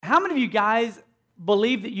How many of you guys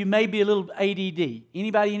believe that you may be a little ADD?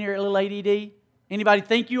 Anybody in here a little ADD? Anybody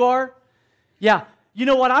think you are? Yeah. You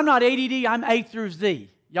know what? I'm not ADD. I'm A through Z.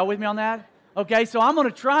 Y'all with me on that? Okay, so I'm going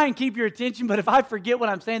to try and keep your attention, but if I forget what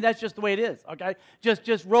I'm saying, that's just the way it is, okay?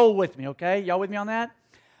 Just roll with me, okay? Y'all with me on that?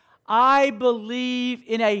 I believe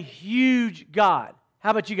in a huge God.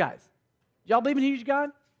 How about you guys? Y'all believe in a huge God?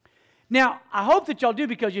 Now, I hope that y'all do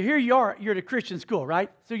because here you are, you're at a Christian school,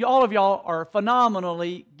 right? So all of y'all are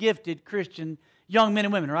phenomenally gifted Christian young men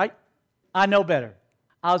and women, right? I know better.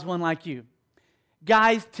 I was one like you.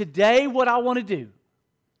 Guys, today what I want to do,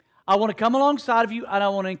 I want to come alongside of you and I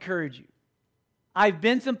want to encourage you. I've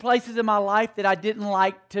been some places in my life that I didn't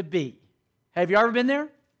like to be. Have you ever been there?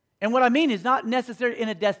 And what I mean is not necessarily in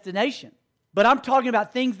a destination, but I'm talking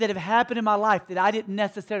about things that have happened in my life that I didn't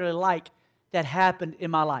necessarily like that happened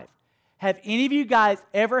in my life. Have any of you guys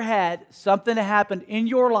ever had something that happened in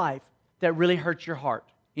your life that really hurt your heart?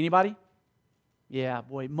 Anybody? Yeah,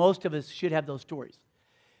 boy, most of us should have those stories.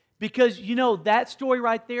 Because, you know, that story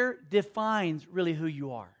right there defines really who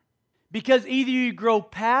you are. Because either you grow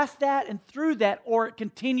past that and through that, or it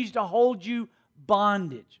continues to hold you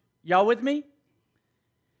bondage. Y'all with me?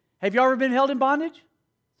 Have you ever been held in bondage?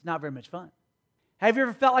 It's not very much fun. Have you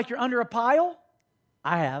ever felt like you're under a pile?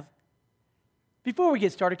 I have. Before we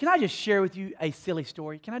get started, can I just share with you a silly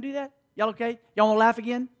story? Can I do that? Y'all okay? Y'all want to laugh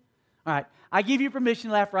again? All right. I give you permission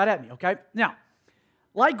to laugh right at me, okay? Now,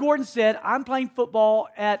 like Gordon said, I'm playing football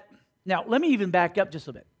at... Now, let me even back up just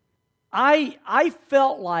a bit. I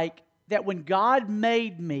felt like that when God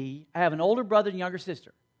made me, I have an older brother and younger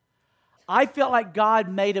sister. I felt like God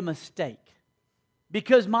made a mistake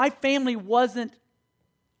because my family wasn't,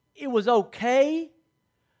 it was okay,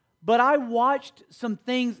 but I watched some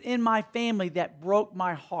things in my family that broke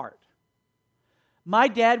my heart. My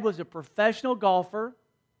dad was a professional golfer.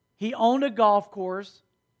 He owned a golf course.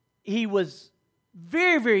 He was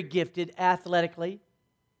very, very gifted athletically.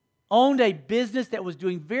 Owned a business that was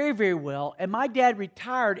doing very, very well, and my dad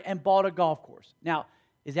retired and bought a golf course. Now,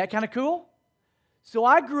 is that kind of cool? So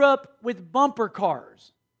I grew up with bumper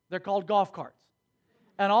cars. They're called golf carts.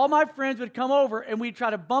 And all my friends would come over, and we'd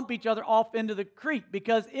try to bump each other off into the creek,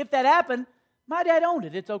 because if that happened, my dad owned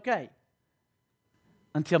it. It's okay.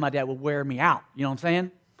 Until my dad would wear me out. You know what I'm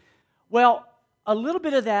saying? Well, a little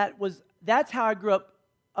bit of that's how I grew up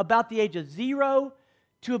about the age of 0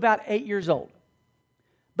 to about 8 years old.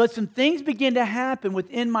 But some things began to happen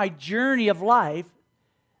within my journey of life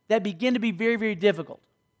that began to be very, very difficult.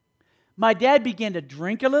 My dad began to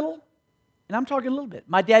drink a little, and I'm talking a little bit.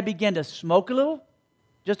 My dad began to smoke a little,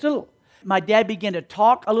 just a little. My dad began to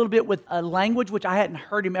talk a little bit with a language which I hadn't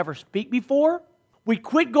heard him ever speak before. We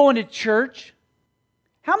quit going to church.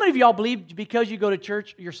 How many of y'all believe because you go to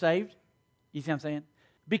church, you're saved? You see what I'm saying?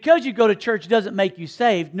 Because you go to church doesn't make you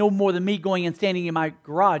saved, no more than me going and standing in my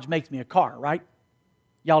garage makes me a car, right?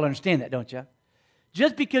 Y'all understand that, don't you?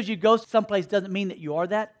 Just because you go someplace doesn't mean that you are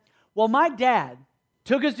that. Well, my dad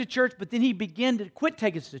took us to church, but then he began to quit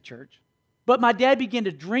taking us to church. But my dad began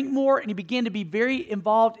to drink more, and he began to be very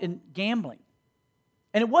involved in gambling.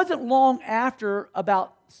 And it wasn't long after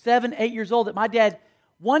about 7, 8 years old that my dad,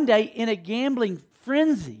 one day in a gambling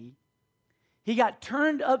frenzy, he got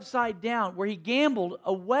turned upside down where he gambled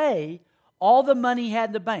away all the money he had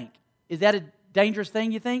in the bank. Is that a dangerous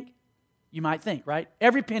thing, you think? You might think, right?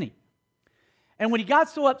 Every penny. And when he got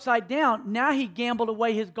so upside down, now he gambled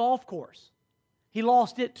away his golf course. He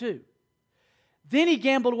lost it too. Then he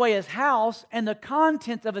gambled away his house and the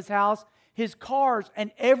contents of his house, his cars,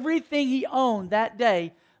 and everything he owned that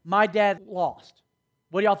day, my dad lost.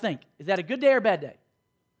 What do y'all think? Is that a good day or a bad day?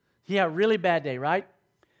 Yeah, really bad day, right?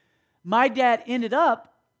 My dad ended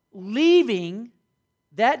up leaving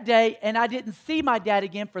that day, and I didn't see my dad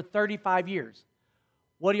again for 35 years.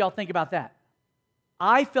 What do y'all think about that?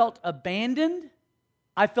 I felt abandoned,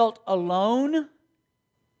 I felt alone,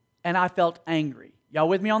 and I felt angry. Y'all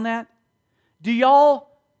with me on that? Do y'all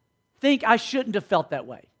think I shouldn't have felt that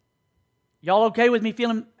way? Y'all okay with me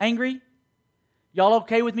feeling angry? Y'all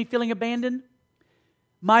okay with me feeling abandoned?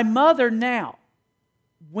 My mother now,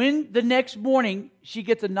 when the next morning she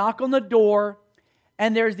gets a knock on the door,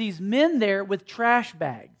 and there's these men there with trash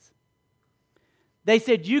bags. They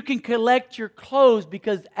said, you can collect your clothes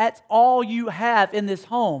because that's all you have in this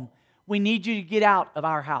home. We need you to get out of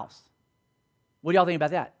our house. What do y'all think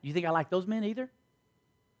about that? You think I like those men either?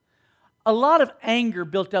 A lot of anger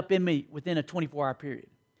built up in me within a 24-hour period.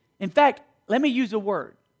 In fact, let me use a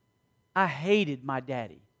word. I hated my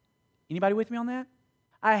daddy. Anybody with me on that?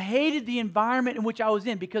 I hated the environment in which I was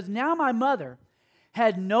in because now my mother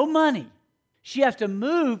had no money. She has to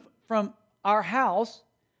move from our house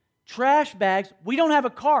trash bags. We don't have a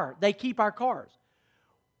car. They keep our cars.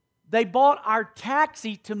 They bought our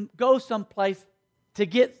taxi to go someplace to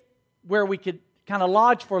get where we could kind of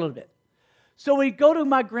lodge for a little bit. So we go to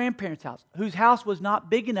my grandparents' house, whose house was not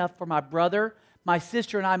big enough for my brother, my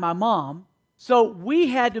sister, and I, my mom. So we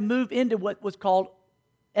had to move into what was called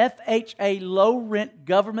FHA, low rent,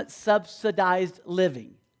 government subsidized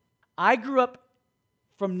living. I grew up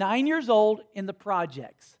from 9 years old in the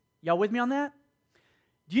projects. Y'all with me on that?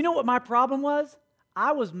 Do you know what my problem was?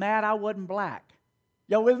 I was mad I wasn't black.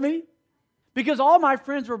 Y'all with me? Because all my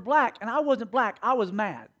friends were black and I wasn't black. I was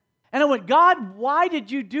mad. And I went, God, why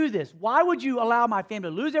did you do this? Why would you allow my family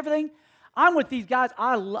to lose everything? I'm with these guys.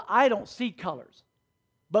 I don't see colors.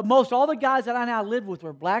 But most all the guys that I now live with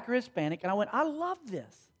were black or Hispanic. And I went, I love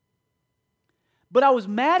this. But I was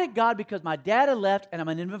mad at God because my dad had left and I'm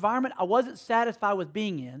in an environment I wasn't satisfied with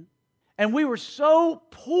being in. And we were so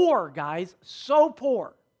poor, guys, so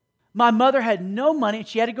poor. My mother had no money and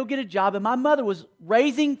she had to go get a job. And my mother was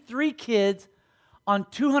raising 3 kids on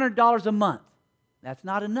 $200 a month. That's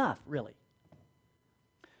not enough, really.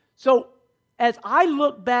 So as I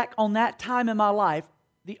look back on that time in my life,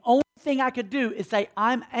 the only thing I could do is say,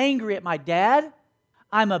 I'm angry at my dad,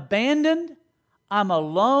 I'm abandoned, I'm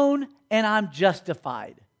alone, and I'm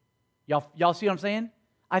justified. Y'all see what I'm saying?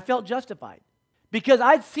 I felt justified. Because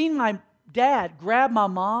I'd seen my dad grab my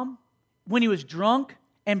mom when he was drunk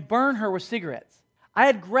and burn her with cigarettes. I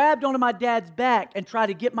had grabbed onto my dad's back and tried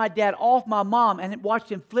to get my dad off my mom and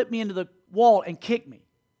watched him flip me into the wall and kick me.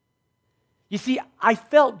 You see, I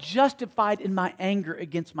felt justified in my anger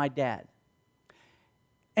against my dad.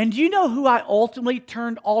 And do you know who I ultimately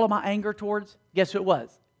turned all of my anger towards? Guess who it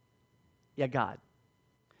was? Yeah, God.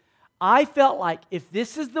 I felt like if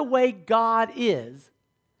this is the way God is,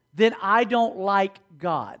 then I don't like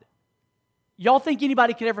God. Y'all think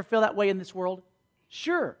anybody could ever feel that way in this world?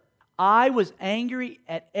 Sure. I was angry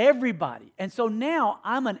at everybody. And so now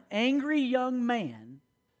I'm an angry young man,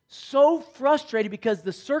 so frustrated because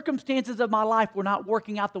the circumstances of my life were not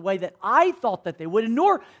working out the way that I thought that they would. And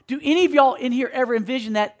nor do any of y'all in here ever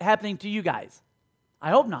envision that happening to you guys. I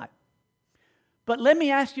hope not. But let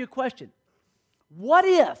me ask you a question. What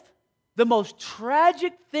if the most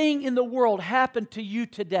tragic thing in the world happened to you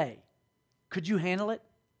today? Could you handle it?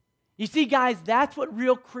 You see, guys, that's what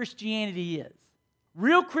real Christianity is.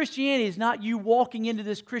 Real Christianity is not you walking into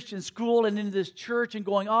this Christian school and into this church and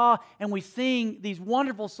going, and we sing these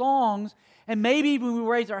wonderful songs, and maybe even we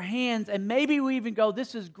raise our hands, and maybe we even go,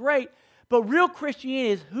 this is great. But real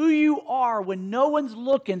Christianity is who you are when no one's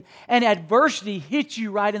looking and adversity hits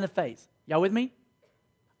you right in the face. Y'all with me?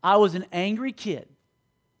 I was an angry kid.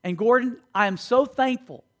 And Gordon, I am so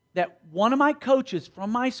thankful that one of my coaches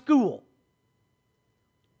from my school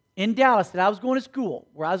in Dallas that I was going to school,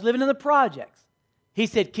 where I was living in the projects, he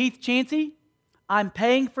said, Keith Chancey, I'm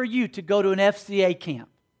paying for you to go to an FCA camp.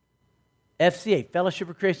 FCA, Fellowship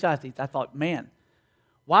of Christian Athletes. I thought, man,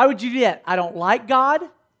 why would you do that? I don't like God.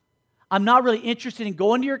 I'm not really interested in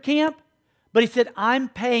going to your camp. But he said, I'm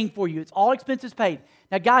paying for you. It's all expenses paid.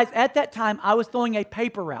 Now, guys, at that time, I was throwing a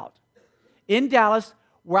paper route in Dallas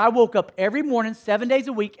where I woke up every morning, 7 days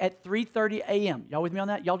a week at 3:30 a.m. Y'all with me on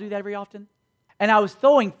that? Y'all do that very often? And I was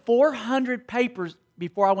throwing 400 papers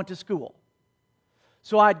before I went to school.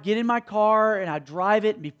 So I'd get in my car and I'd drive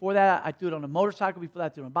it. And before that, I'd do it on a motorcycle. Before that,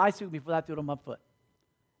 I'd do it on a bicycle. Before that, I'd do it on my foot.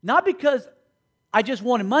 Not because I just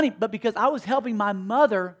wanted money, but because I was helping my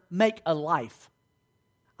mother make a life.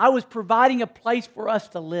 I was providing a place for us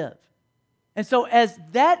to live. And so as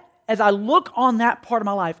I look on that part of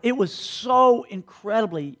my life, it was so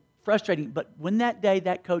incredibly frustrating. But when that day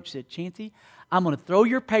that coach said, Chancey, I'm going to throw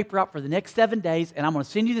your paper out for the next 7 days, and I'm going to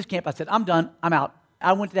send you this camp, I said, I'm done. I'm out.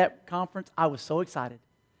 I went to that conference. I was so excited.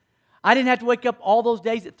 I didn't have to wake up all those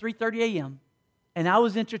days at 3:30 a.m., and I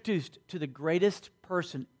was introduced to the greatest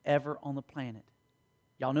person ever on the planet.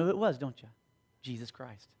 Y'all know who it was, don't you? Jesus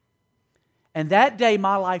Christ. And that day,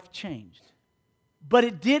 my life changed. But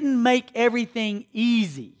it didn't make everything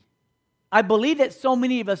easy. I believe that so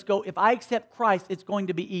many of us go, if I accept Christ, it's going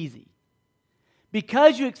to be easy.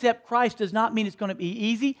 Because you accept Christ does not mean it's going to be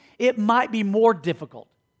easy. It might be more difficult.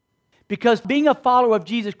 Because being a follower of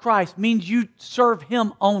Jesus Christ means you serve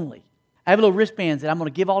Him only. I have little wristbands that I'm going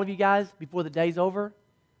to give all of you guys before the day's over.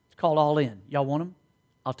 It's called All In. Y'all want them?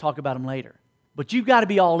 I'll talk about them later. But you've got to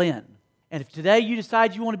be all in. And if today you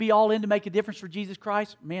decide you want to be all in to make a difference for Jesus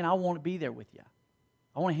Christ, man, I want to be there with you.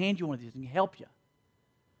 I want to hand you one of these and help you.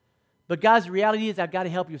 But guys, the reality is I've got to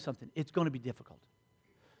help you with something. It's going to be difficult.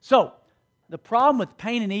 So, the problem with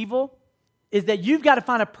pain and evil is that you've got to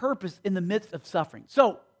find a purpose in the midst of suffering.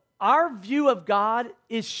 So, our view of God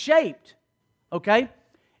is shaped, okay?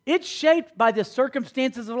 It's shaped by the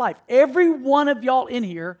circumstances of life. Every one of y'all in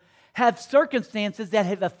here have circumstances that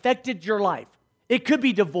have affected your life. It could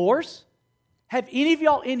be divorce. Have any of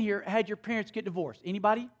y'all in here had your parents get divorced?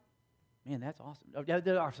 Anybody? Man, that's awesome. Oh,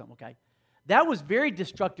 there are some, okay. That was very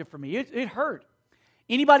destructive for me. It hurt.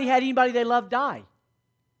 Anybody had anybody they loved die?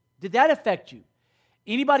 Did that affect you?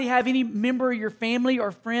 Anybody have any member of your family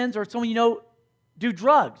or friends or someone you know do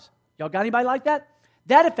drugs? Y'all got anybody like that?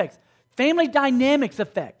 That affects. Family dynamics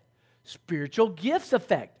affect. Spiritual gifts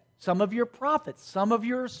affect. Some of you are prophets. Some of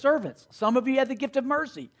you are servants. Some of you have the gift of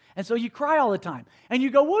mercy. And so you cry all the time. And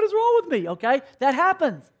you go, what is wrong with me? Okay? That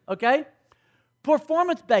happens. Okay?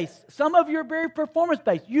 Performance-based. Some of you are very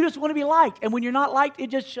performance-based. You just want to be liked. And when you're not liked, it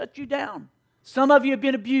just shuts you down. Some of you have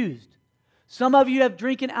been abused. Some of you have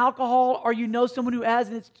drinking alcohol or you know someone who has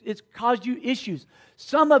and it's caused you issues.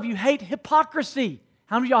 Some of you hate hypocrisy.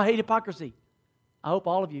 How many of y'all hate hypocrisy? I hope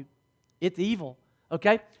all of you. It's evil.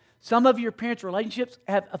 Okay? Some of your parents' relationships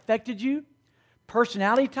have affected you.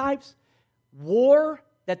 Personality types. War.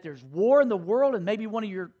 That there's war in the world and maybe one of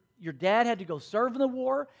your dad had to go serve in the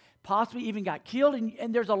war. Possibly even got killed.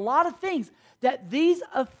 And there's a lot of things that these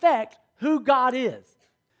affect who God is.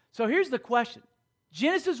 So here's the question.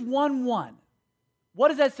 Genesis 1:1. What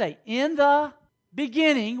does that say? In the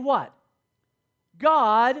beginning, what?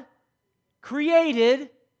 God created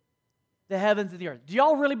the heavens and the earth. Do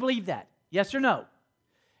y'all really believe that? Yes or no?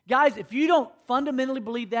 Guys, if you don't fundamentally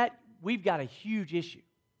believe that, we've got a huge issue.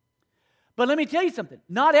 But let me tell you something.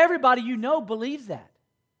 Not everybody you know believes that.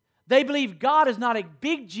 They believe God is not a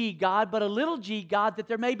big G God, but a little g God, that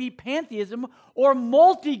there may be pantheism or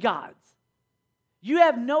multi-gods. You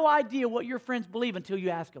have no idea what your friends believe until you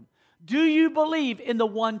ask them. Do you believe in the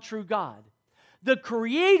one true God? The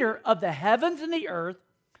creator of the heavens and the earth,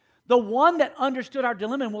 the one that understood our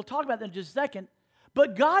dilemma, and we'll talk about that in just a second,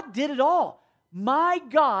 but God did it all. My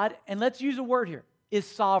God, and let's use a word here, is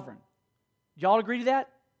sovereign. Y'all agree to that?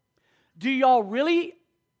 Do y'all really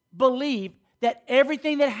believe that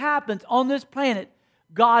everything that happens on this planet,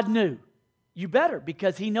 God knew? You better,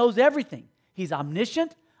 because He knows everything. He's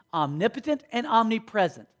omniscient, omnipotent, and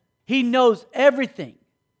omnipresent. He knows everything.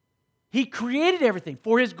 He created everything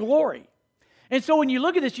for His glory. And so when you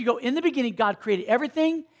look at this, you go, in the beginning, God created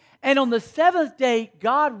everything. And on the seventh day,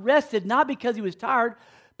 God rested, not because He was tired,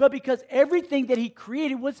 but because everything that He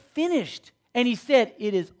created was finished. And He said,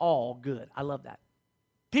 it is all good. I love that.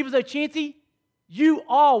 People say, Chancey, you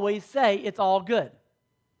always say it's all good.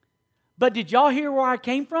 But did y'all hear where I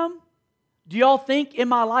came from? Do y'all think in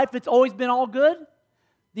my life it's always been all good?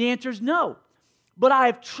 The answer is no. But I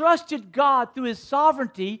have trusted God through His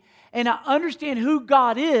sovereignty, and I understand who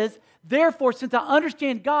God is. Therefore, since I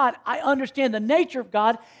understand God, I understand the nature of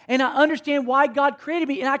God, and I understand why God created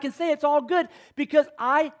me, and I can say it's all good because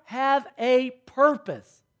I have a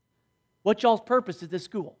purpose. What y'all's purpose is this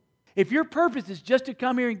school? If your purpose is just to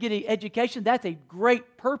come here and get an education, that's a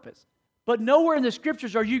great purpose. But nowhere in the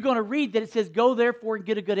Scriptures are you going to read that it says, go therefore and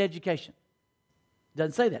get a good education. It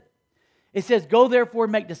doesn't say that. It says, go therefore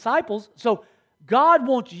and make disciples. So God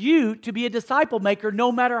wants you to be a disciple maker no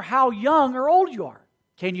matter how young or old you are.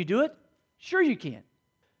 Can you do it? Sure you can.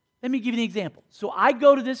 Let me give you an example. So I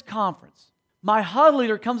go to this conference. My huddle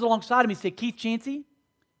leader comes alongside of me and said, Keith Chancey,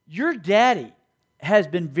 your daddy has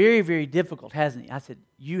been very, very difficult, hasn't he? I said,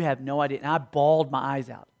 you have no idea. And I bawled my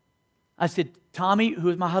eyes out. I said, Tommy, who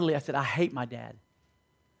is my huddle leader, I said, I hate my dad.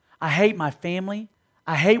 I hate my family.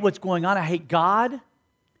 I hate what's going on. I hate God.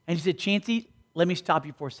 And he said, Chancey, let me stop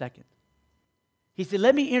you for a second. He said,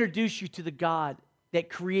 let me introduce you to the God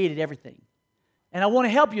that created everything. And I want to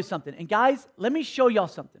help you with something. And guys, let me show y'all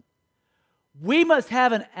something. We must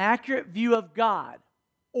have an accurate view of God,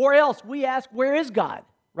 or else we ask, where is God?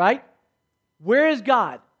 Right? Where is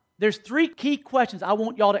God? There's three key questions I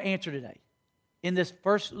want y'all to answer today in this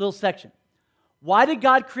first little section. Why did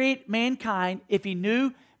God create mankind if He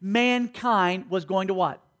knew mankind was going to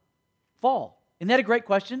what? Fall. Isn't that a great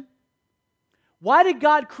question? Why did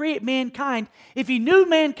God create mankind if He knew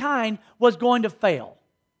mankind was going to fail?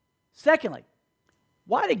 Secondly,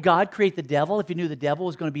 why did God create the devil if He knew the devil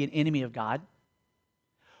was going to be an enemy of God?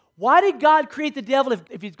 Why did God create the devil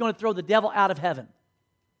if He's going to throw the devil out of heaven?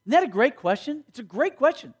 Isn't that a great question? It's a great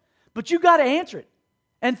question. But you got to answer it.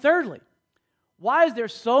 And thirdly, why is there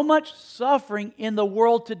so much suffering in the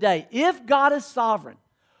world today? If God is sovereign,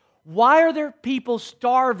 why are there people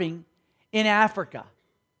starving in Africa?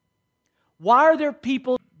 Why are there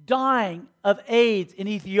people dying of AIDS in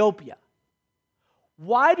Ethiopia?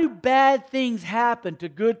 Why do bad things happen to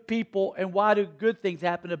good people, and why do good things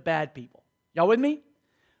happen to bad people? Y'all with me?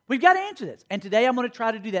 We've got to answer this. And today I'm going to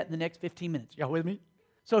try to do that in the next 15 minutes. Y'all with me?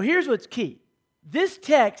 So here's what's key. This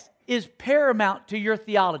text is paramount to your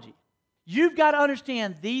theology. You've got to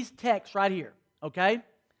understand these texts right here, okay?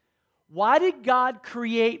 Why did God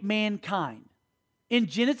create mankind? In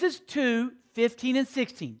Genesis 2, 15 and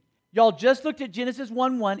 16, y'all just looked at Genesis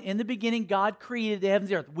 1:1. In the beginning, God created the heavens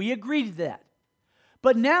and the earth. We agreed to that.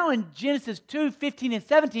 But now in Genesis 2, 15 and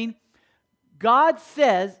 17, God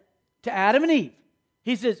says to Adam and Eve,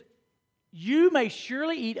 He says, you may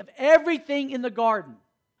surely eat of everything in the garden,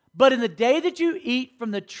 but in the day that you eat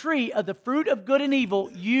from the tree of the fruit of good and evil,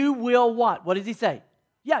 you will what? What does He say?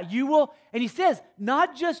 Yeah, you will. And He says,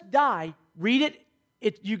 not just die. Read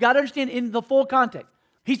it. You got to understand in the full context.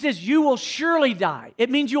 He says, you will surely die. It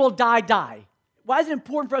means you will die. Why is it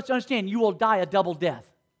important for us to understand you will die a double death?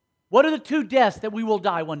 What are the two deaths that we will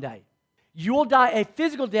die one day? You will die a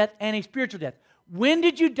physical death and a spiritual death. When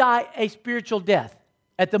did you die a spiritual death?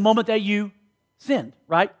 At the moment that you sinned,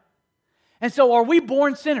 right? And so are we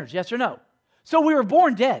born sinners, yes or no? So we were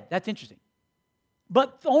born dead. That's interesting.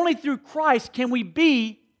 But only through Christ can we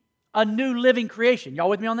be a new living creation. Y'all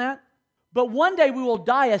with me on that? But one day we will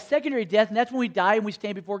die a secondary death, and that's when we die and we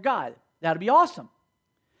stand before God. That'll be awesome.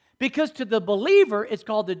 Because to the believer, it's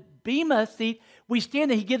called the Bema seat. We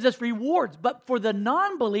stand there, He gives us rewards. But for the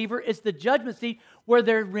non-believer, it's the judgment seat where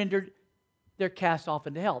they're cast off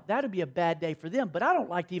into hell. That would be a bad day for them. But I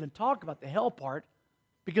don't like to even talk about the hell part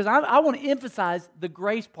because I want to emphasize the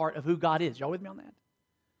grace part of who God is. Y'all with me on that?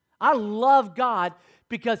 I love God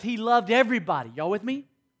because He loved everybody. Y'all with me?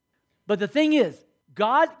 But the thing is,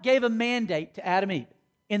 God gave a mandate to Adam and Eve.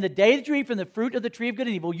 In the day that you eat from the fruit of the tree of good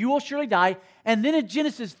and evil, you will surely die. And then in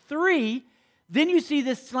Genesis 3, then you see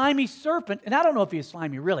this slimy serpent, and I don't know if he was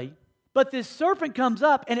slimy really, but this serpent comes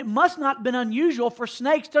up, and it must not have been unusual for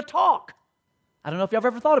snakes to talk. I don't know if you've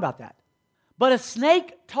ever thought about that. But a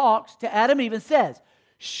snake talks to Adam and Eve and says,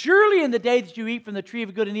 surely in the day that you eat from the tree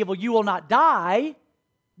of good and evil, you will not die,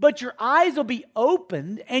 but your eyes will be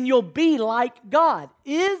opened and you'll be like God.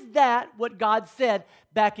 Is that what God said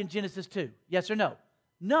back in Genesis 2? Yes or no?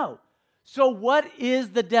 No. So what is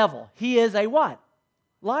the devil? He is a what?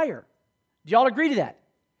 Liar. Do y'all agree to that?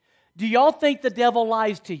 Do y'all think the devil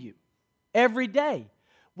lies to you? Every day.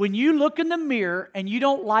 When you look in the mirror and you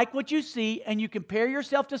don't like what you see and you compare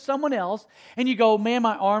yourself to someone else and you go, man,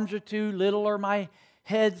 my arms are too little or my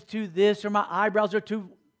head's too this or my eyebrows are too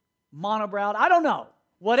monobrowed. I don't know.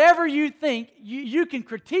 Whatever you think, you can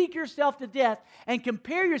critique yourself to death and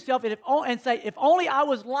compare yourself and say, if only I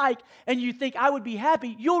was like, and you think I would be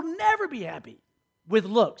happy, you'll never be happy with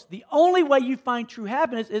looks. The only way you find true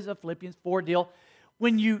happiness is a Philippians 4 deal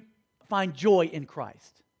when you find joy in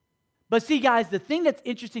Christ. But see, guys, the thing that's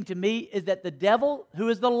interesting to me is that the devil, who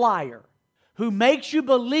is the liar, who makes you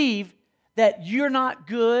believe that you're not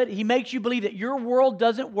good, he makes you believe that your world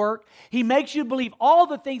doesn't work, he makes you believe all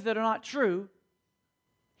the things that are not true,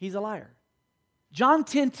 he's a liar. John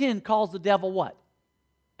 10:10 calls the devil what?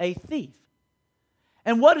 A thief.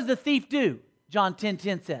 And what does the thief do? John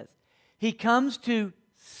 10:10 says, he comes to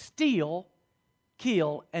steal,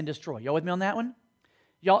 kill, and destroy. Y'all with me on that one?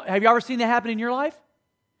 Have you ever seen that happen in your life?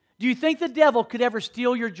 Do you think the devil could ever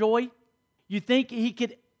steal your joy? You think he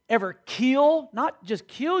could ever kill, not just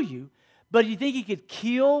kill you, but you think he could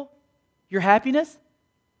kill your happiness?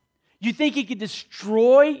 You think he could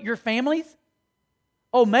destroy your families?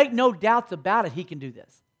 Oh, make no doubts about it, he can do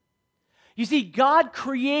this. You see, God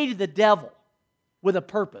created the devil with a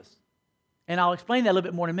purpose. And I'll explain that a little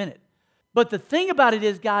bit more in a minute. But the thing about it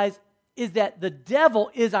is, guys, is that the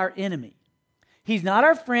devil is our enemy. He's not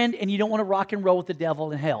our friend, and you don't want to rock and roll with the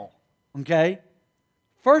devil in hell. Okay?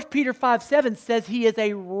 1 Peter 5:7 says he is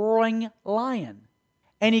a roaring lion,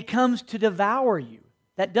 and he comes to devour you.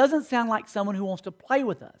 That doesn't sound like someone who wants to play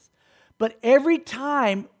with us. But every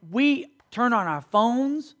time we turn on our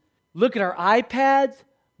phones, look at our iPads,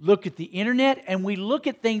 look at the internet, and we look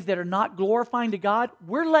at things that are not glorifying to God,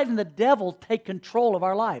 we're letting the devil take control of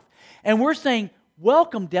our life. And we're saying,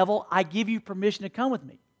 welcome, devil, I give you permission to come with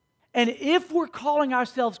me. And if we're calling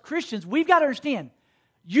ourselves Christians, we've got to understand,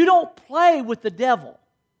 you don't play with the devil.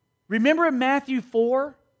 Remember in Matthew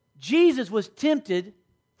 4, Jesus was tempted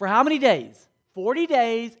for how many days? 40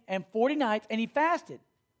 days and 40 nights, and he fasted.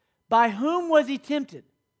 By whom was he tempted?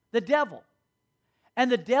 The devil. And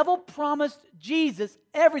the devil promised Jesus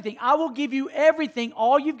everything. I will give you everything.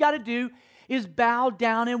 All you've got to do is bow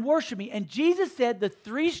down and worship me. And Jesus said the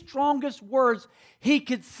three strongest words he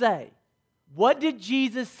could say. What did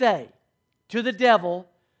Jesus say to the devil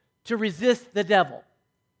to resist the devil?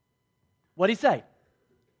 What did he say?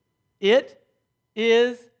 It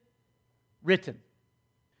is written.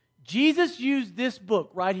 Jesus used this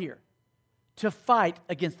book right here to fight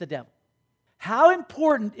against the devil. How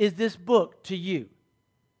important is this book to you?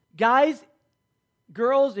 Guys,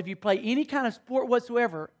 girls, if you play any kind of sport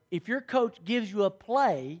whatsoever, if your coach gives you a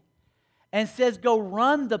play and says go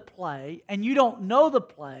run the play and you don't know the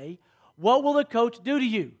play, what will the coach do to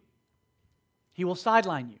you? He will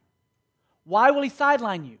sideline you. Why will he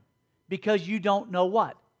sideline you? Because you don't know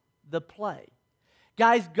what? The play.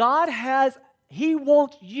 Guys, He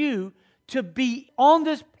wants you to be on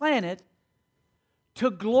this planet to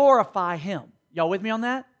glorify Him. Y'all with me on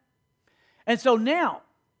that? And so now,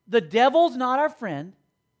 the devil's not our friend.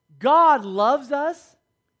 God loves us.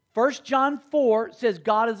 1 John 4 says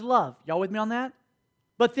God is love. Y'all with me on that?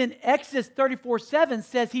 But then Exodus 34:7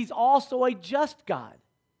 says He's also a just God.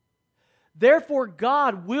 Therefore,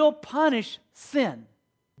 God will punish sin.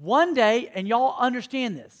 One day, and y'all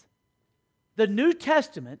understand this, the New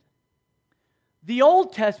Testament, the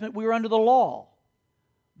Old Testament, we were under the law.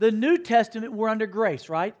 The New Testament, we're under grace,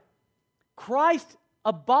 right? Christ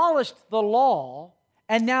abolished the law,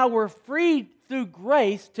 and now we're freed through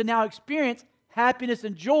grace to now experience happiness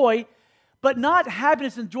and joy, but not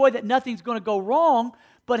happiness and joy that nothing's going to go wrong,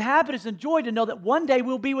 but happiness and joy to know that one day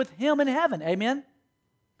we'll be with Him in heaven. Amen?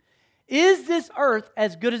 Is this earth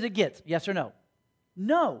as good as it gets? Yes or no?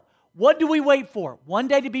 No. What do we wait for? One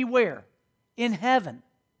day to be where? In heaven.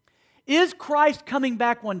 Is Christ coming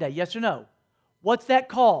back one day? Yes or no? What's that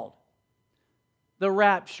called? The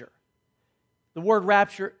rapture. The word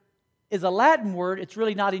rapture is a Latin word. It's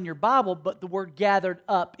really not in your Bible, but the word gathered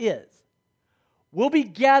up is. We'll be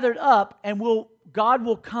gathered up and God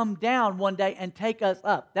will come down one day and take us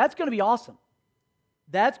up. That's going to be awesome.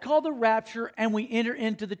 That's called the rapture, and we enter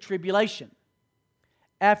into the tribulation.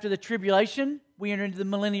 After the tribulation, we enter into the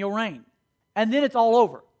millennial reign. And then it's all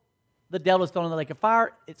over. The devil is thrown in the lake of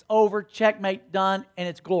fire. It's over, checkmate, done, and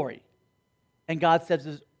it's glory. And God says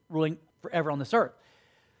He's ruling forever on this earth.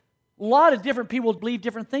 A lot of different people believe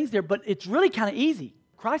different things there, but it's really kind of easy.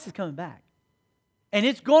 Christ is coming back. And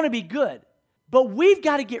it's going to be good. But we've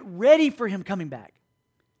got to get ready for Him coming back.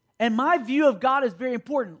 And my view of God is very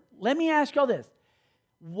important. Let me ask y'all this.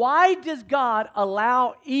 Why does God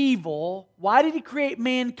allow evil? Why did He create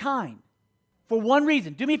mankind? For one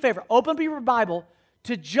reason. Do me a favor. Open up your Bible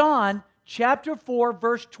to John chapter 4,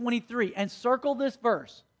 verse 23, and circle this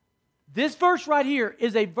verse. This verse right here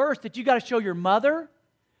is a verse that you got to show your mother,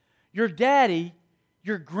 your daddy,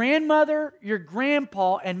 your grandmother, your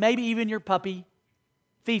grandpa, and maybe even your puppy,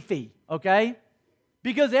 Fifi, okay?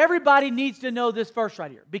 Because everybody needs to know this verse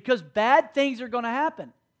right here. Because bad things are going to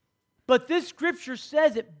happen. But this scripture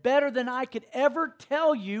says it better than I could ever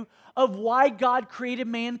tell you of why God created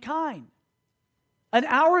mankind. An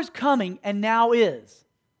hour is coming, and now is,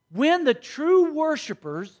 when the true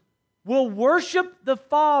worshipers will worship the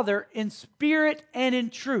Father in spirit and in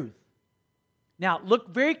truth. Now, look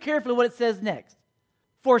very carefully what it says next.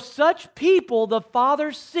 For such people the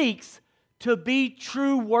Father seeks to be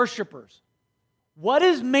true worshipers. What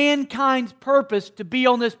is mankind's purpose to be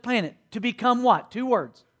on this planet? To become what? 2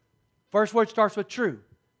 words. First word starts with true.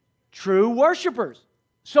 True worshipers.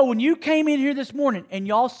 So when you came in here this morning and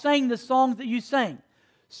y'all sang the songs that you sang,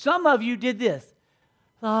 some of you did this.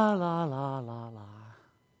 La, la, la, la, la.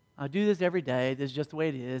 I do this every day. This is just the way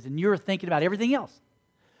it is. And you're thinking about everything else.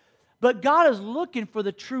 But God is looking for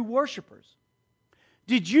the true worshipers.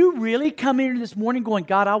 Did you really come in here this morning going,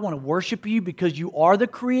 God, I want to worship you because you are the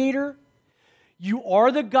creator? You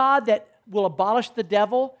are the God that will abolish the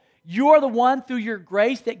devil. You are the one through your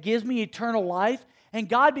grace that gives me eternal life. And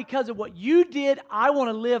God, because of what you did, I want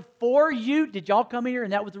to live for you. Did y'all come here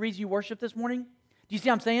and that was the reason you worship this morning? Do you see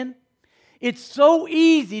what I'm saying? It's so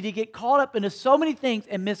easy to get caught up into so many things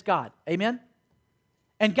and miss God. Amen?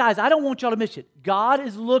 And guys, I don't want y'all to miss it. God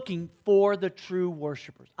is looking for the true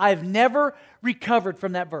worshipers. I have never recovered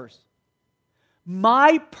from that verse.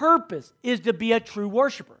 My purpose is to be a true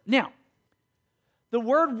worshiper. Now, the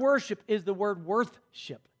word worship is the word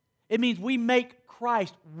worthship. It means we make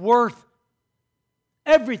Christ worth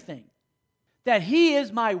everything. That He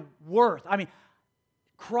is my worth. I mean,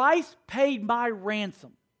 Christ paid my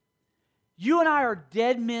ransom. You and I are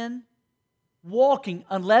dead men walking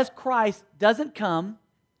unless Christ doesn't come.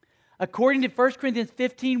 According to 1 Corinthians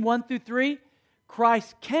 15, 1 through 3,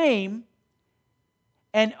 Christ came,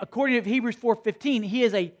 and according to Hebrews 4:15, He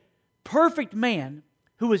is a perfect man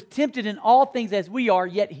who was tempted in all things as we are,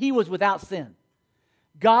 yet He was without sin.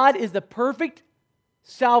 God is the perfect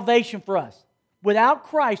salvation for us. Without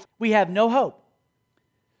Christ, we have no hope.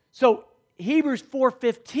 So Hebrews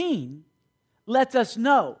 4:15 lets us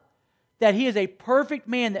know that He is a perfect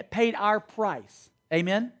man that paid our price.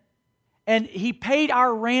 Amen? And He paid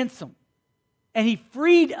our ransom. And He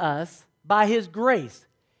freed us by His grace.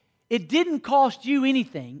 It didn't cost you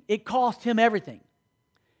anything. It cost him everything.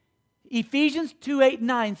 Ephesians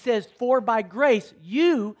 2:8-9 says, "For by grace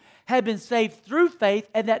you have been saved through faith,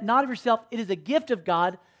 and that not of yourself, it is a gift of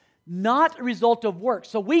God, not a result of works."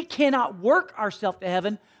 So we cannot work ourselves to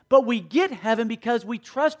heaven, but we get heaven because we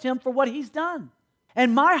trust him for what he's done.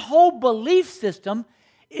 And my whole belief system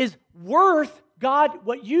is worth God.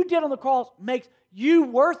 What you did on the cross makes you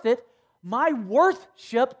worth it. My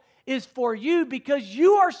worship is for you because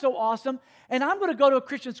you are so awesome. And I'm going to go to a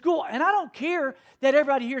Christian school. And I don't care that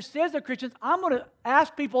everybody here says they're Christians. I'm going to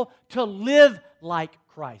ask people to live like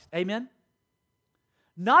Christ. Amen?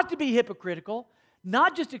 Not to be hypocritical.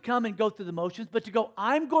 Not just to come and go through the motions, but to go,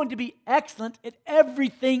 I'm going to be excellent at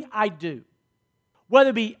everything I do.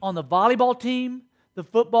 Whether it be on the volleyball team, the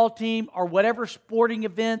football team, or whatever sporting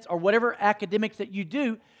events or whatever academics that you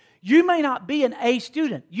do, you may not be an A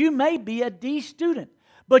student. You may be a D student,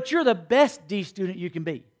 but you're the best D student you can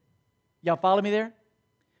be. Y'all follow me there?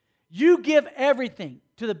 You give everything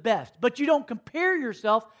to the best, but you don't compare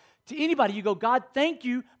yourself to anybody. You go, God, thank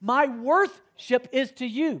you. My worship is to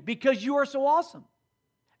you because you are so awesome.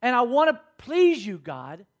 And I want to please you,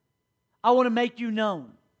 God. I want to make you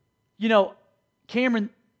known. You know,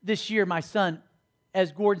 Cameron this year, my son,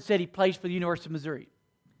 as Gordon said, he plays for the University of Missouri.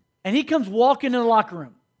 And he comes walking in the locker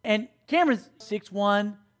room. And Cameron's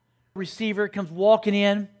 6'1", receiver, comes walking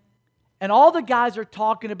in. And all the guys are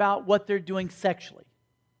talking about what they're doing sexually.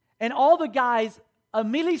 And all the guys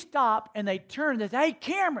immediately stop and they turn and they say, "Hey,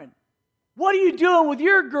 Cameron, what are you doing with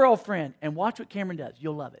your girlfriend?" And watch what Cameron does.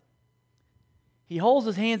 You'll love it. He holds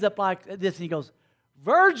his hands up like this and he goes,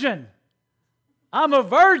 "Virgin, I'm a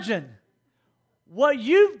virgin. What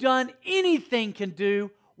you've done, anything can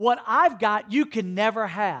do. What I've got, you can never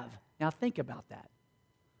have." Now think about that.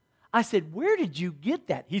 I said, "Where did you get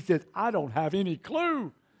that?" He says, "I don't have any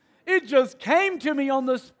clue. It just came to me on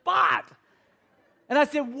the spot." And I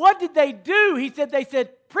said, "What did they do?" He said, "They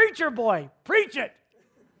said, 'Preacher boy, preach it.'"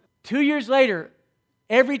 2 years later,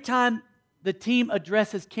 every time the team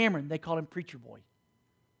addresses Cameron, they call him Preacher Boy.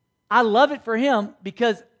 I love it for him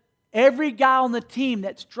because every guy on the team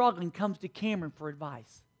that's struggling comes to Cameron for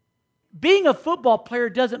advice. Being a football player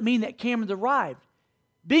doesn't mean that Cameron's arrived.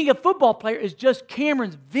 Being a football player is just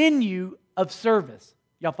Cameron's venue of service.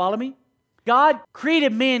 Y'all follow me? God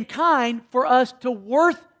created mankind for us to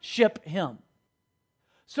worship him.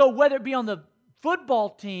 So whether it be on the football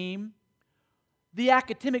team, the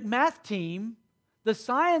academic math team, the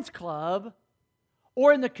science club,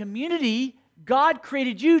 or in the community, God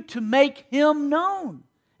created you to make him known.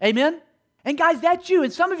 Amen? And guys, that's you.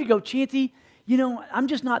 And some of you go, "Chancey, you know, I'm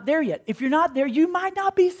just not there yet." If you're not there, you might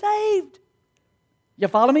not be saved. You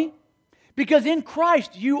follow me? Because in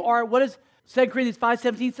Christ, you are, what does 2 Corinthians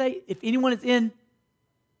 5:17 say? If anyone is in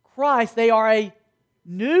Christ, they are a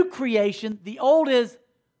new creation. The old is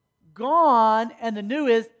gone and the new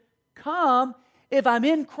is come. If I'm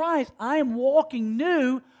in Christ, I am walking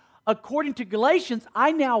new. According to Galatians,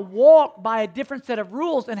 I now walk by a different set of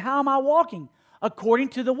rules. And how am I walking? According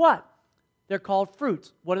to the what? They're called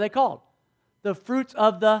fruits. What are they called? The fruits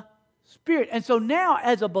of the Spirit. And so now,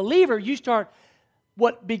 as a believer, you start,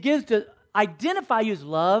 what begins to identify you as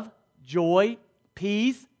love, joy,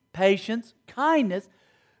 peace, patience, kindness,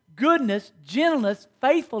 goodness, gentleness,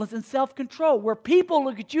 faithfulness, and self-control, where people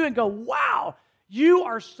look at you and go, "Wow, you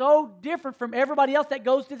are so different from everybody else that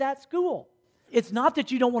goes to that school." It's not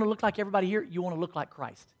that you don't want to look like everybody here. You want to look like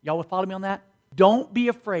Christ. Y'all will follow me on that? Don't be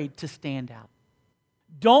afraid to stand out.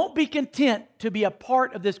 Don't be content to be a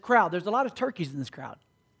part of this crowd. There's a lot of turkeys in this crowd.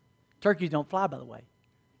 Turkeys don't fly, by the way.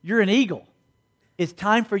 You're an eagle. It's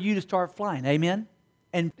time for you to start flying. Amen?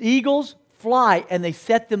 And eagles fly and they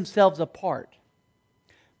set themselves apart.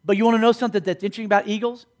 But you want to know something that's interesting about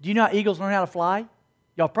eagles? Do you know how eagles learn how to fly?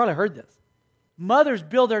 Y'all probably heard this. Mothers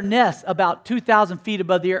build their nests about 2,000 feet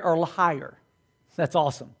above the air or higher. That's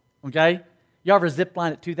awesome, okay? You ever zip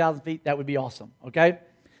line at 2,000 feet? That would be awesome, okay?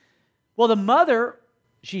 Well, the mother,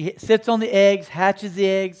 she sits on the eggs, hatches the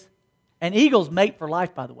eggs, and eagles mate for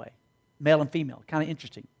life, by the way, male and female. Kind of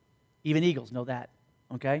interesting. Even eagles know that,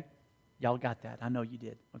 okay? Y'all got that. I know you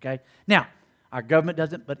did, okay? Now, our government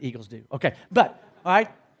doesn't, but eagles do, okay? But, all right?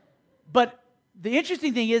 But the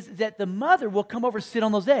interesting thing is that the mother will come over and sit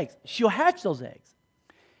on those eggs. She'll hatch those eggs.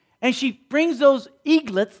 And she brings those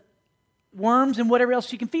eaglets, worms and whatever else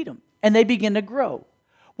she can feed them. And they begin to grow.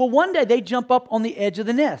 Well, one day they jump up on the edge of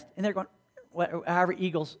the nest. And they're going, however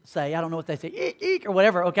eagles say. I don't know what they say. Eek, eek, or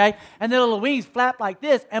whatever, okay? And their little wings flap like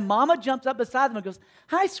this. And Mama jumps up beside them and goes,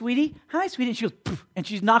 "Hi, sweetie. Hi, sweetie." And she goes, poof, and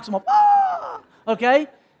she knocks them off. Ah! Okay?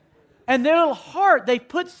 And their little heart, they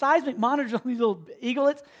put seismic monitors on these little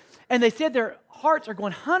eaglets. And they said their hearts are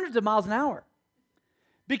going hundreds of miles an hour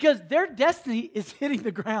because their destiny is hitting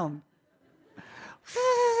the ground.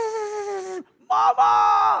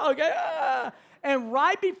 Mama! Okay. And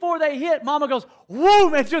right before they hit, Mama goes,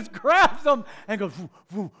 whoom, and just grabs them and goes, boom,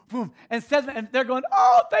 boom, boom, and says, and they're going,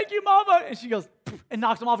 oh, thank you, Mama. And she goes, and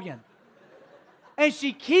knocks them off again. And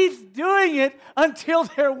she keeps doing it until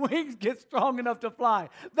their wings get strong enough to fly.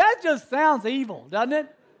 That just sounds evil, doesn't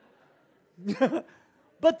it?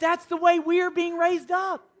 But that's the way we are being raised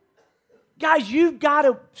up. Guys, you've got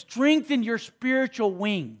to strengthen your spiritual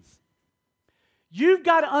wings. You've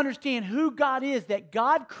got to understand who God is, that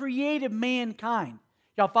God created mankind.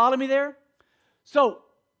 Y'all follow me there? So,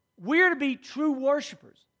 we're to be true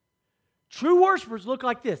worshipers. True worshipers look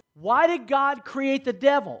like this. Why did God create the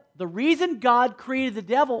devil? The reason God created the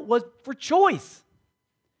devil was for choice.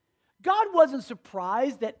 God wasn't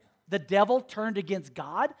surprised that the devil turned against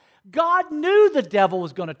God. God knew the devil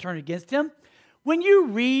was going to turn against him. When you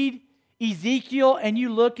read Ezekiel and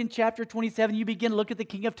you look in chapter 27, you begin to look at the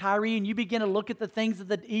king of Tyre and you begin to look at the things of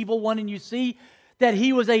the evil one and you see that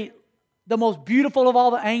he was the most beautiful of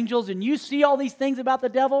all the angels and you see all these things about the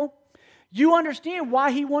devil, you understand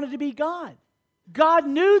why he wanted to be God. God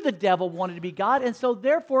knew the devil wanted to be God, and so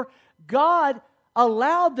therefore God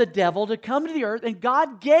allowed the devil to come to the earth, and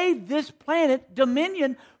God gave this planet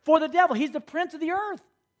dominion for the devil. He's the prince of the earth.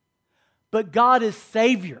 But God is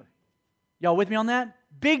Savior. Y'all with me on that?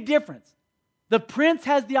 Big difference. The prince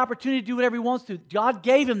has the opportunity to do whatever he wants to. God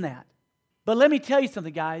gave him that. But let me tell you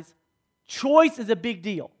something, guys. Choice is a big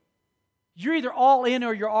deal. You're either all in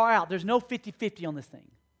or you're all out. There's no 50-50 on this thing.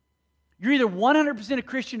 You're either 100% a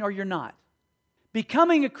Christian or you're not.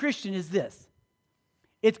 Becoming a Christian is this.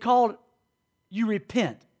 It's called you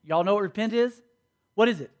repent. Y'all know what repent is? What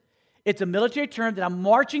is it? It's a military term that I'm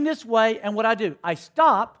marching this way, and what I do, I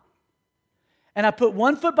stop, and I put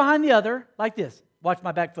one foot behind the other like this. Watch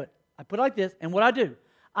my back foot. I put it like this, and what I do,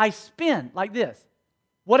 I spin like this.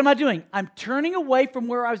 What am I doing? I'm turning away from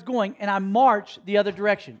where I was going, and I march the other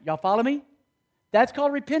direction. Y'all follow me? That's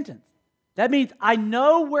called repentance. That means I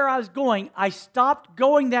know where I was going. I stopped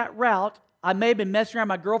going that route. I may have been messing around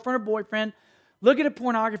with my girlfriend or boyfriend, looking at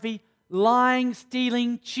pornography, lying,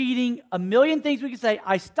 stealing, cheating, a million things we could say.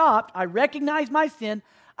 I stopped. I recognized my sin.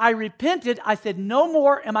 I repented. I said, no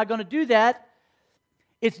more am I going to do that.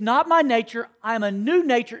 It's not my nature. I am a new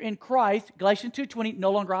nature in Christ. Galatians 2:20,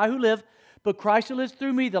 no longer I who live, but Christ who lives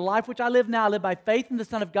through me. The life which I live now, I live by faith in the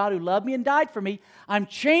Son of God who loved me and died for me. I'm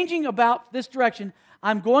changing about this direction.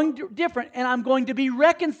 I'm going different, and I'm going to be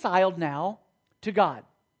reconciled now to God.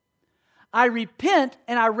 I repent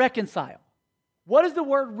and I reconcile. What does the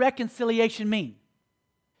word reconciliation mean?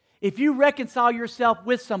 If you reconcile yourself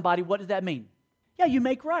with somebody, what does that mean? Yeah, you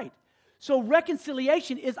make right. So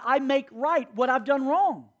reconciliation is I make right what I've done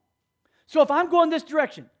wrong. So if I'm going this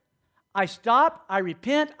direction, I stop, I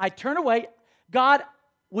repent, I turn away. God,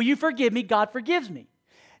 will you forgive me? God forgives me.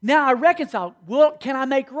 Now I reconcile. Well, can I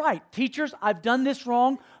make right? Teachers, I've done this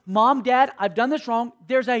wrong. Mom, Dad, I've done this wrong.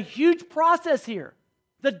 There's a huge process here.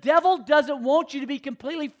 The devil doesn't want you to be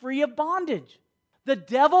completely free of bondage. The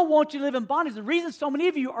devil wants you to live in bondage. The reason so many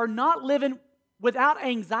of you are not living without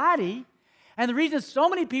anxiety, and the reason so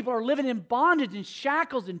many people are living in bondage and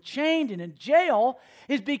shackles and chained and in jail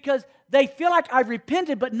is because they feel like I've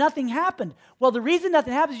repented, but nothing happened. Well, the reason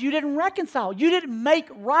nothing happened is you didn't reconcile. You didn't make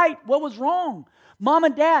right what was wrong. Mom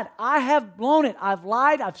and Dad, I have blown it. I've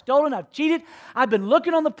lied, I've stolen, I've cheated. I've been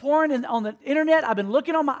looking on the porn and on the internet. I've been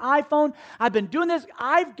looking on my iPhone. I've been doing this.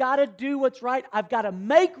 I've got to do what's right. I've got to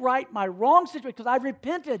make right my wrong situation because I've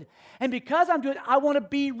repented. And because I'm doing it, I want to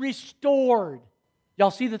be restored.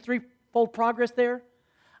 Y'all see the threefold progress there?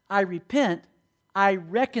 I repent, I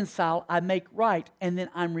reconcile, I make right, and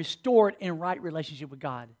then I'm restored in right relationship with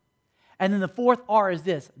God. And then the fourth R is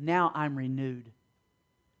this: now I'm renewed.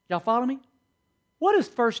 Y'all follow me? What does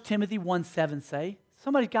 1 Timothy 1:7 say?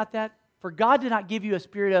 Somebody got that? For God did not give you a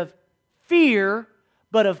spirit of fear,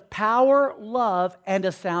 but of power, love, and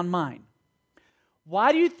a sound mind.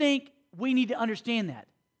 Why do you think we need to understand that?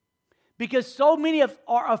 Because so many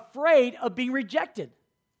are afraid of being rejected.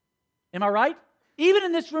 Am I right? Even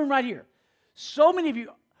in this room right here. So many of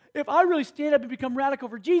you, if I really stand up and become radical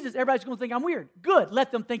for Jesus, everybody's going to think I'm weird. Good,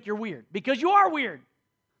 let them think you're weird, because you are weird.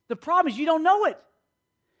 The problem is you don't know it.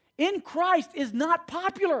 In Christ is not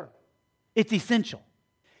popular. It's essential.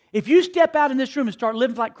 If you step out in this room and start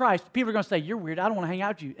living like Christ, people are going to say, you're weird, I don't want to hang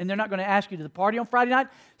out with you. And they're not going to ask you to the party on Friday night,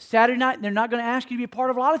 Saturday night, and they're not going to ask you to be a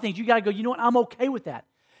part of a lot of things. You got to go, you know what, I'm okay with that.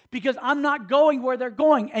 because I'm not going where they're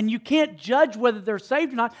going. And you can't judge whether they're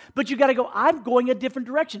saved or not, but you got to go, I'm going a different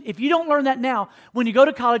direction. If you don't learn that now, when you go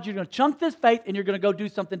to college, you're going to chunk this faith and you're going to go do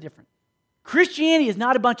something different. Christianity is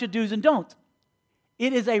not a bunch of do's and don'ts.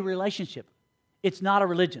 It is a relationship. It's not a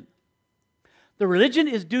religion. The religion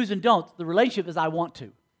is do's and don'ts. The relationship is I want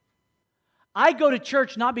to. I go to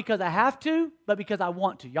church not because I have to, but because I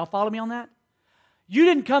want to. Y'all follow me on that? You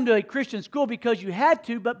didn't come to a Christian school because you had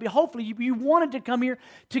to, but hopefully you wanted to come here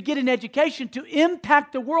to get an education to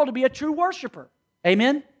impact the world to be a true worshiper.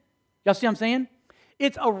 Amen? Y'all see what I'm saying?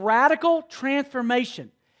 It's a radical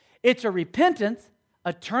transformation. It's a repentance,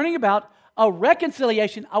 a turning about, a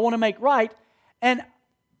reconciliation I want to make right, and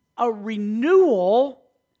a renewal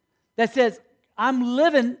that says I'm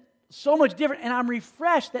living so much different and I'm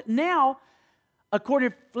refreshed that now,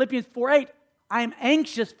 according to Philippians 4:8, I am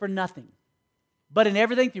anxious for nothing, but in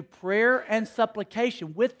everything through prayer and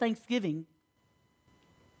supplication with thanksgiving.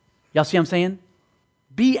 Y'all see what I'm saying?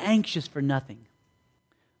 Be anxious for nothing,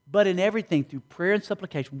 but in everything through prayer and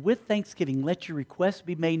supplication with thanksgiving, let your requests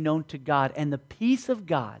be made known to God, and the peace of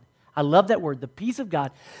God, I love that word, the peace of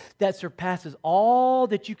God that surpasses all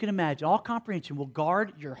that you can imagine, all comprehension, will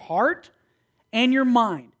guard your heart and your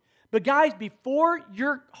mind. But guys, before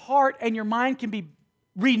your heart and your mind can be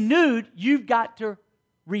renewed, you've got to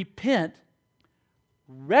repent,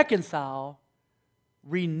 reconcile,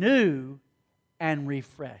 renew, and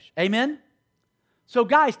refresh. Amen? So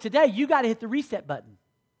guys, today you got to hit the reset button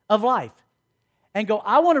of life and go,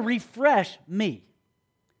 I want to refresh me.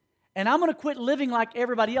 And I'm going to quit living like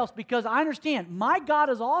everybody else because I understand my God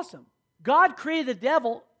is awesome. God created the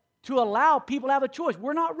devil to allow people to have a choice.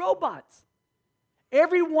 We're not robots.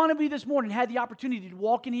 Every one of you this morning had the opportunity to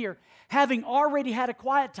walk in here having already had a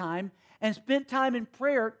quiet time and spent time in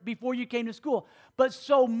prayer before you came to school. But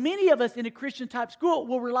so many of us in a Christian type school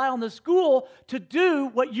will rely on the school to do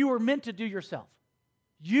what you were meant to do yourself.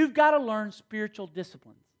 You've got to learn spiritual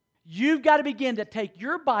disciplines. You've got to begin to take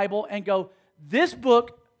your Bible and go, this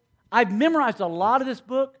book, I've memorized a lot of this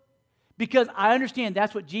book because I understand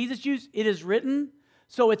that's what Jesus used. It is written.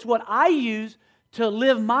 So it's what I use to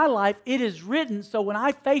live my life. It is written. So when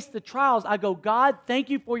I face the trials, I go, God, thank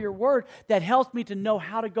you for your word that helps me to know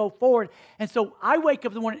how to go forward. And so I wake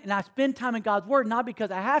up in the morning and I spend time in God's word, not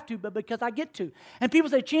because I have to, but because I get to. And people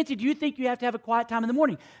say, Chancey, do you think you have to have a quiet time in the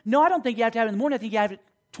morning? No, I don't think you have to have it in the morning. I think you have it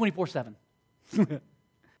 24/7.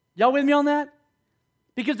 Y'all with me on that?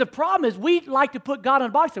 Because the problem is we like to put God in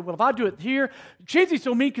a box and say, well, if I do it here, Chancey's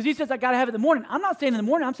so mean because he says I got to have it in the morning. I'm not saying in the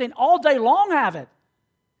morning. I'm saying all day long have it.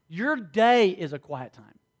 Your day is a quiet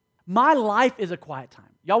time. My life is a quiet time.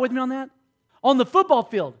 Y'all with me on that? On the football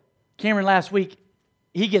field, Cameron last week,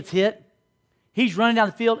 he gets hit. He's running down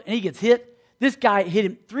the field and he gets hit. This guy hit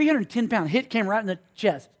him, 310 pounds, hit Cameron right in the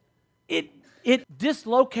chest. It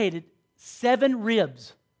dislocated 7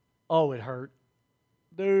 ribs. Oh, it hurt.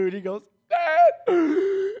 Dude, he goes, Dad,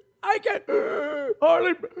 I can't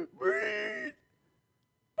hardly breathe,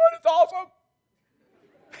 but it's awesome.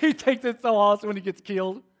 He thinks it's so awesome when he gets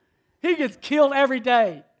killed. He gets killed every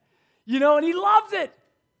day, and he loves it.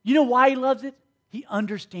 You know why he loves it? He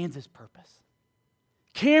understands his purpose.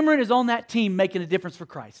 Cameron is on that team making a difference for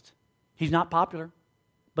Christ. He's not popular,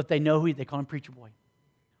 but they know they call him Preacher Boy.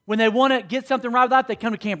 When they want to get something right with that, they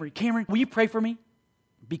come to Cameron. Cameron, will you pray for me?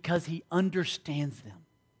 Because he understands them.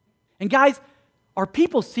 And guys, are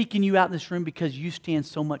people seeking you out in this room because you stand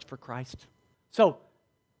so much for Christ? So,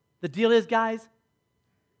 the deal is, guys,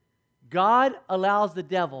 God allows the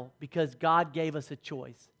devil because God gave us a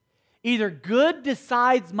choice. Either good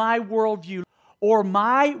decides my worldview or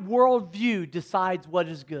my worldview decides what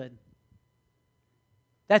is good.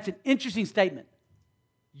 That's an interesting statement.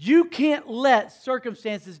 You can't let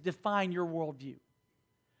circumstances define your worldview.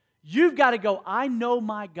 You've got to go, I know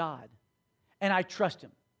my God and I trust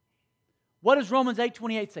Him. What does Romans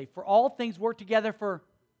 8:28 say? For all things work together for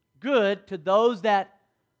good to those that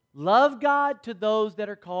love God, to those that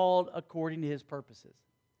are called according to His purposes.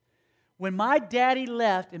 When my daddy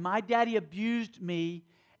left and my daddy abused me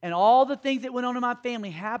and all the things that went on in my family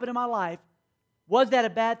happened in my life, was that a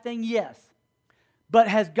bad thing? Yes. But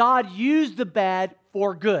has God used the bad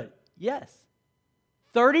for good? Yes.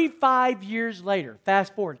 35 years later,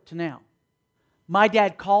 fast forward to now, my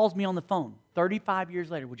dad calls me on the phone. 35 years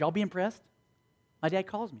later. Would y'all be impressed? My dad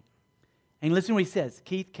calls me. And listen to what he says.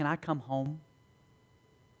 Keith, can I come home?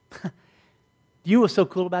 Do you know what's so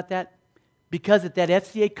cool about that? Because at that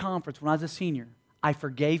FCA conference when I was a senior, I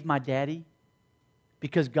forgave my daddy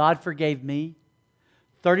because God forgave me.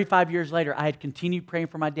 35 years later, I had continued praying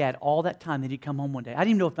for my dad all that time that he'd come home one day. I didn't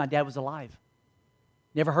even know if my dad was alive.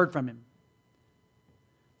 Never heard from him.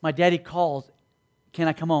 My daddy calls. can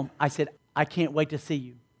I come home? I said, I can't wait to see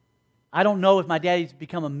you. I don't know if my daddy's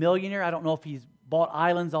become a millionaire. I don't know if he's bought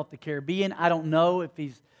islands off the Caribbean. I don't know if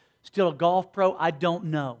he's still a golf pro. I don't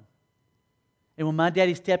know. And when my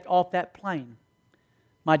daddy stepped off that plane,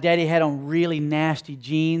 my daddy had on really nasty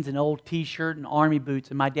jeans, and old t-shirt, and army boots,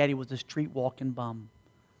 and my daddy was a street-walking bum.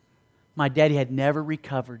 My daddy had never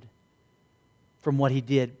recovered from what he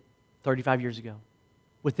did 35 years ago.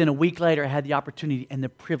 Within a week later, I had the opportunity and the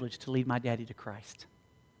privilege to lead my daddy to Christ.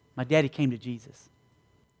 My daddy came to Jesus.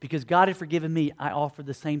 Because God had forgiven me, I offered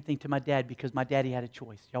the same thing to my dad because my daddy had a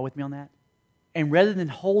choice. Y'all with me on that? And rather than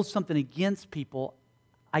hold something against people,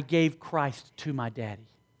 I gave Christ to my daddy.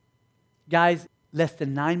 Guys, less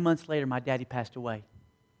than 9 months later, my daddy passed away.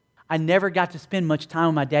 I never got to spend much time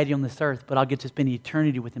with my daddy on this earth, but I'll get to spend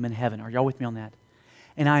eternity with him in heaven. Are y'all with me on that?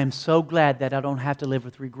 And I am so glad that I don't have to live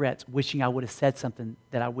with regrets, wishing I would have said something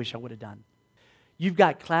that I wish I would have done. You've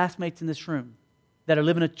got classmates in this room that are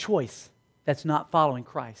living a choice that's not following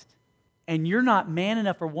Christ. And you're not man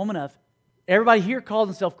enough or woman enough. Everybody here calls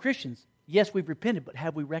themselves Christians. Yes, we've repented, but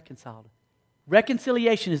have we reconciled?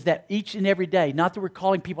 Reconciliation is that each and every day, not that we're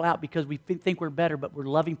calling people out because we think we're better, but we're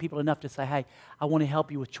loving people enough to say, hey, I want to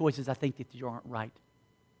help you with choices I think that you aren't right.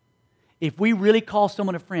 If we really call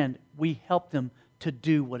someone a friend, we help them to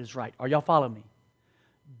do what is right. Are y'all following me?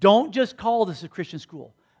 Don't just call this a Christian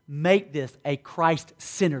school. Make this a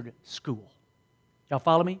Christ-centered school. Y'all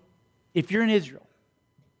follow me? If you're in Israel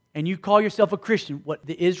and you call yourself a Christian, what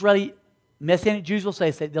the Israeli Messianic Jews will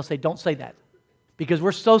say, they'll say, don't say that. Because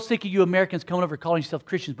we're so sick of you Americans coming over calling yourself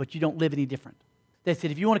Christians, but you don't live any different. They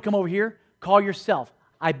said, if you want to come over here, call yourself.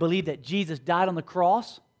 I believe that Jesus died on the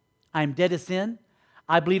cross. I am dead to sin.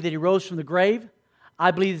 I believe that He rose from the grave.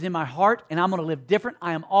 I believe He's in my heart, and I'm going to live different.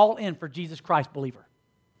 I am all in for Jesus Christ, believer.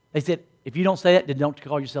 They said, if you don't say that, then don't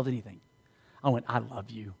call yourself anything. I went, I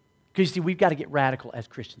love you. Because you see, we've got to get radical as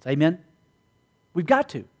Christians. Amen? We've got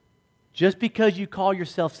to. Just because you call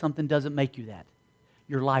yourself something doesn't make you that.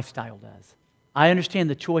 Your lifestyle does. I understand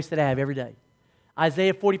the choice that I have every day.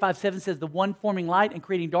 Isaiah 45:7 says, the one forming light and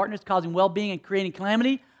creating darkness, causing well-being and creating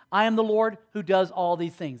calamity. I am the Lord who does all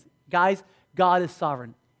these things. Guys, God is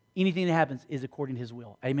sovereign. Anything that happens is according to His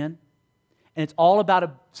will. Amen? And it's all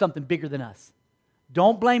about something bigger than us.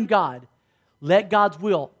 Don't blame God. Let God's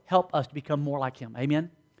will help us to become more like Him.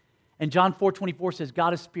 Amen? And John 4:24 says,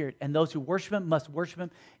 God is spirit, and those who worship Him must worship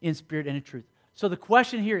Him in spirit and in truth. So the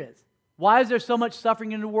question here is, why is there so much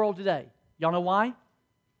suffering in the world today? Y'all know why?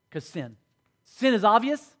 Because sin. Sin is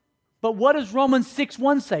obvious, but what does Romans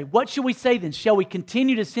 6:1 say? What should we say then? Shall we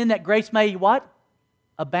continue to sin that grace may what?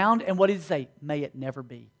 Abound? And what does it say? May it never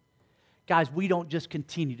be. Guys, we don't just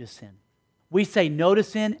continue to sin. We say no to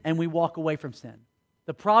sin and we walk away from sin.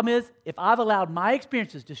 The problem is, if I've allowed my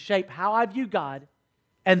experiences to shape how I view God,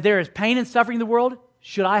 and there is pain and suffering in the world,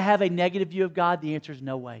 should I have a negative view of God? The answer is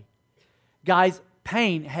no way. Guys,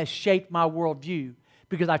 pain has shaped my worldview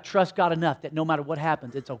because I trust God enough that no matter what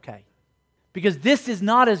happens, it's okay. Because this is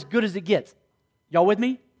not as good as it gets. Y'all with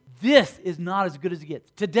me? This is not as good as it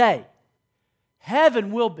gets. Today,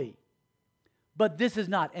 heaven will be, but this is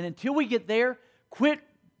not. And until we get there, quit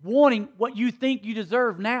wanting what you think you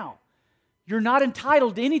deserve now. You're not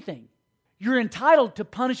entitled to anything. You're entitled to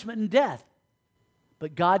punishment and death.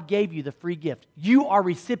 But God gave you the free gift. You are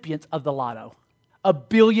recipients of the lotto, $1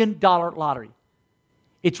 billion lottery.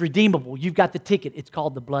 It's redeemable. You've got the ticket. It's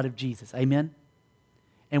called the blood of Jesus. Amen?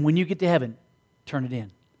 And when you get to heaven, turn it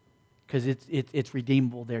in because it's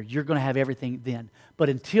redeemable there. You're going to have everything then. But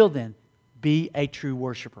until then, be a true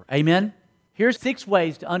worshiper. Amen? Here's 6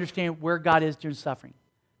 ways to understand where God is during suffering.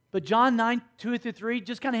 But John 9:2-3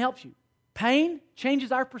 just kind of helps you. Pain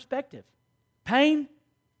changes our perspective. Pain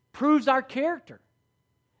proves our character.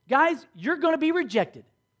 Guys, you're going to be rejected.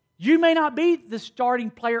 You may not be the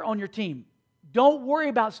starting player on your team. Don't worry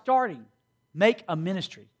about starting. Make a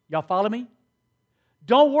ministry. Y'all follow me?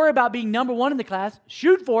 Don't worry about being number 1 in the class.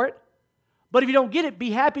 Shoot for it. But if you don't get it,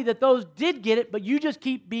 be happy that those did get it, but you just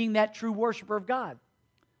keep being that true worshiper of God.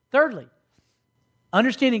 Thirdly,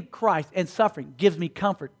 understanding Christ and suffering gives me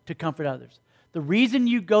comfort to comfort others. The reason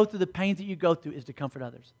you go through the pains that you go through is to comfort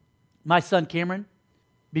others. My son Cameron,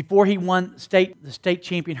 before he won the state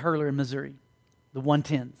champion hurler in Missouri, the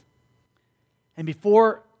 110s, and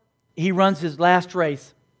before he runs his last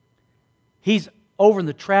race, he's over in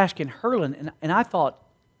the trash can hurling, and I thought,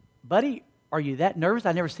 buddy, are you that nervous?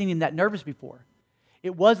 I've never seen him that nervous before.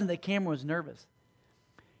 It wasn't that Cameron was nervous.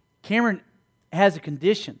 Cameron has a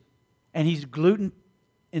condition, and he's gluten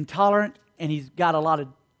intolerant, and he's got a lot of,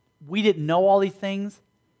 we didn't know all these things,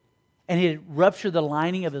 and he had ruptured the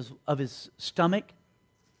lining of his stomach,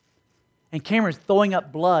 And Cameron's throwing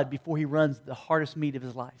up blood before he runs the hardest meet of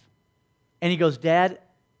his life. And he goes, Dad,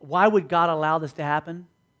 why would God allow this to happen?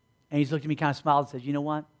 And he's looked at me, kind of smiled and said, you know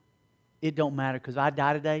what? It don't matter, because if I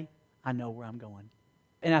die today, I know where I'm going.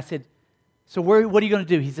 And I said, so what are you going to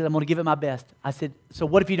do? He said, I'm going to give it my best. I said, so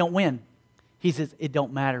what if you don't win? He says, it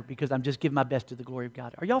don't matter, because I'm just giving my best to the glory of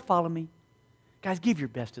God. Are y'all following me? Guys, give your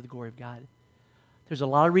best to the glory of God. There's a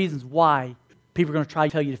lot of reasons why people are going to try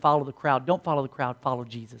to tell you to follow the crowd. Don't follow the crowd, follow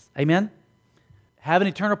Jesus. Amen? Have an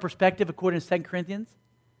eternal perspective according to 2 Corinthians.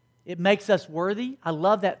 It makes us worthy. I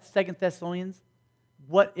love that 2 Thessalonians.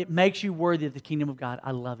 What it makes you worthy of the kingdom of God.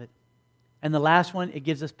 I love it. And the last one, it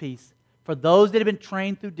gives us peace. For those that have been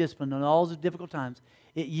trained through discipline in all those difficult times,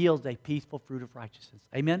 it yields a peaceful fruit of righteousness.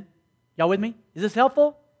 Amen? Y'all with me? Is this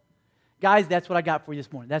helpful? Guys, that's what I got for you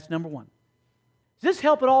this morning. That's number one. Does this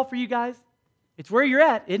help at all for you guys? It's where you're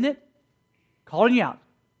at, isn't it? Calling you out.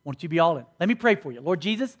 Want you to be all in. Let me pray for you. Lord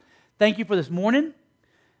Jesus, thank you for this morning.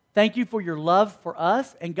 Thank you for your love for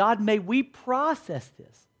us. And God, may we process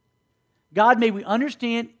this. God, may we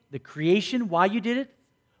understand the creation, why you did it,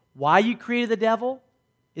 why you created the devil,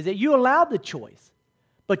 is that you allowed the choice.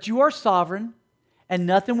 But you are sovereign, and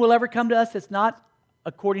nothing will ever come to us that's not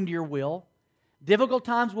according to your will. Difficult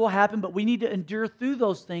times will happen, but we need to endure through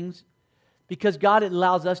those things, because God, it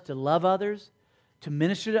allows us to love others, to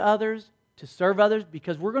minister to others, to serve others,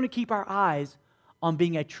 because we're going to keep our eyes on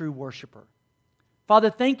being a true worshiper. Father,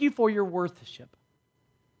 thank you for your worship.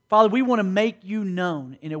 Father, we want to make you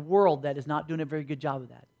known in a world that is not doing a very good job of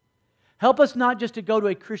that. Help us not just to go to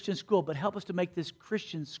a Christian school, but help us to make this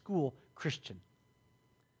Christian school Christian.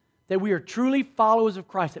 That we are truly followers of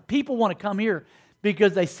Christ, that people want to come here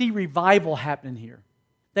because they see revival happening here.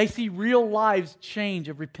 They see real lives change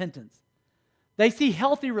of repentance. They see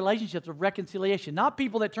healthy relationships of reconciliation, not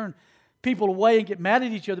people that turn people away and get mad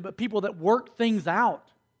at each other, but people that work things out.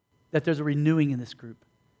 That there's a renewing in this group.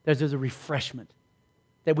 There's a refreshment.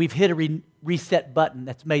 That we've hit a reset button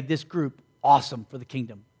that's made this group awesome for the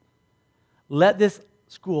kingdom. Let this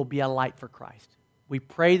school be a light for Christ. We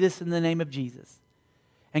pray this in the name of Jesus.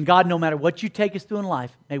 And God, no matter what you take us through in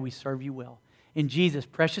life, may we serve you well. In Jesus'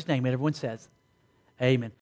 precious name, everyone says, amen.